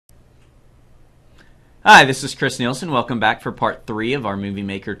Hi, this is Chris Nielsen. Welcome back for part 3 of our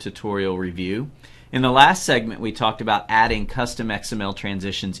MovieMaker tutorial review. In the last segment, we talked about adding custom XML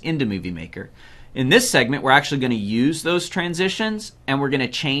transitions into MovieMaker. In this segment, we're actually going to use those transitions and we're going to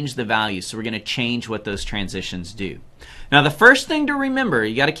change the values. So we're going to change what those transitions do. Now, the first thing to remember,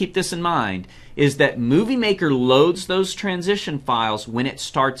 you got to keep this in mind, is that MovieMaker loads those transition files when it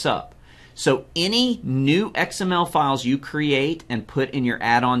starts up. So any new XML files you create and put in your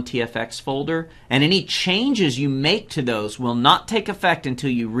add-on TFX folder, and any changes you make to those will not take effect until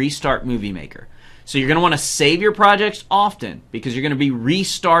you restart MovieMaker. So you're going to want to save your projects often because you're going to be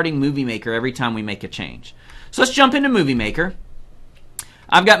restarting MovieMaker every time we make a change. So let's jump into MovieMaker.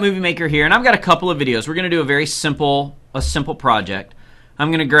 I've got MovieMaker here, and I've got a couple of videos. We're going to do a very simple project. I'm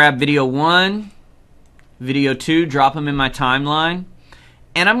going to grab video 1, video 2, drop them in my timeline.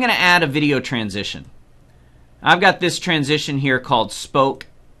 And I'm going to add a video transition. I've got this transition here called Spoke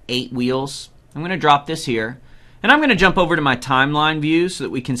 8 Wheels. I'm going to drop this here. And I'm going to jump over to my timeline view so that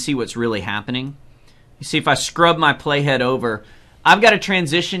we can see what's really happening. You see, if I scrub my playhead over, I've got a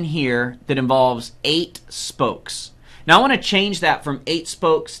transition here that involves 8 spokes. Now I want to change that from 8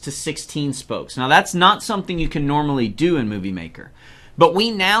 spokes to 16 spokes. Now that's not something you can normally do in MovieMaker. But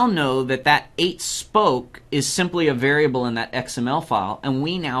we now know that that 8 spoke is simply a variable in that XML file, and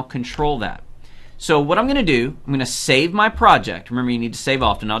we now control that. So what I'm going to do, I'm going to save my project. Remember, you need to save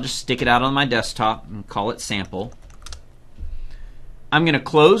often. I'll just stick it out on my desktop and call it sample. I'm going to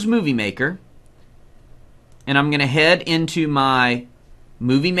close MovieMaker, and I'm going to head into my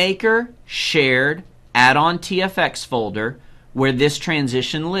MovieMaker shared add-on TFX folder where this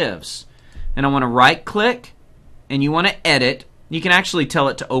transition lives. And I want to right-click, and you want to edit. You can actually tell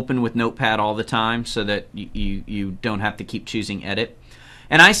it to open with Notepad all the time so that you don't have to keep choosing edit.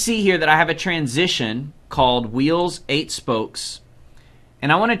 And I see here that I have a transition called Wheels 8 Spokes.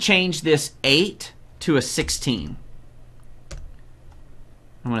 And I want to change this 8 to a 16.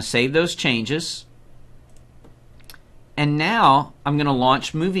 I'm going to save those changes. And now I'm going to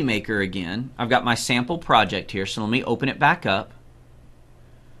launch MovieMaker again. I've got my sample project here, so let me open it back up.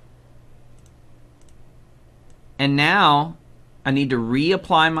 And now I need to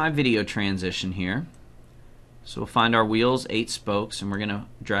reapply my video transition here. So we'll find our Wheels 8 Spokes and we're going to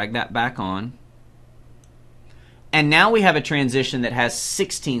drag that back on. And now we have a transition that has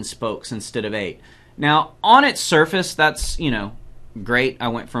 16 spokes instead of 8. Now on its surface that's, great. I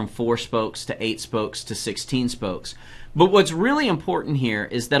went from 4 spokes to 8 spokes to 16 spokes. But what's really important here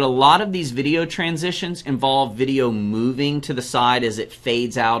is that a lot of these video transitions involve video moving to the side as it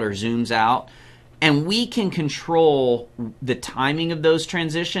fades out or zooms out. And we can control the timing of those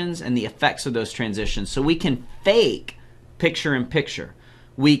transitions and the effects of those transitions. So we can fake picture-in-picture.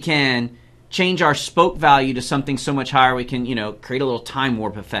 We can change our spoke value to something so much higher we can, create a little time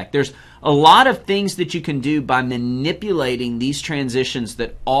warp effect. There's a lot of things that you can do by manipulating these transitions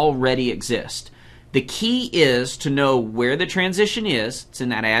that already exist. The key is to know where the transition is. It's in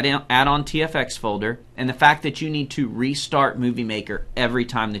that add-on TFX folder. And the fact that you need to restart MovieMaker every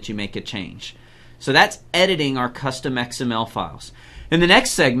time that you make a change. So that's editing our custom XML files. In the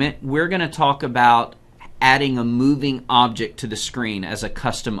next segment, we're going to talk about adding a moving object to the screen as a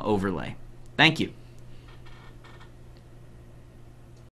custom overlay. Thank you.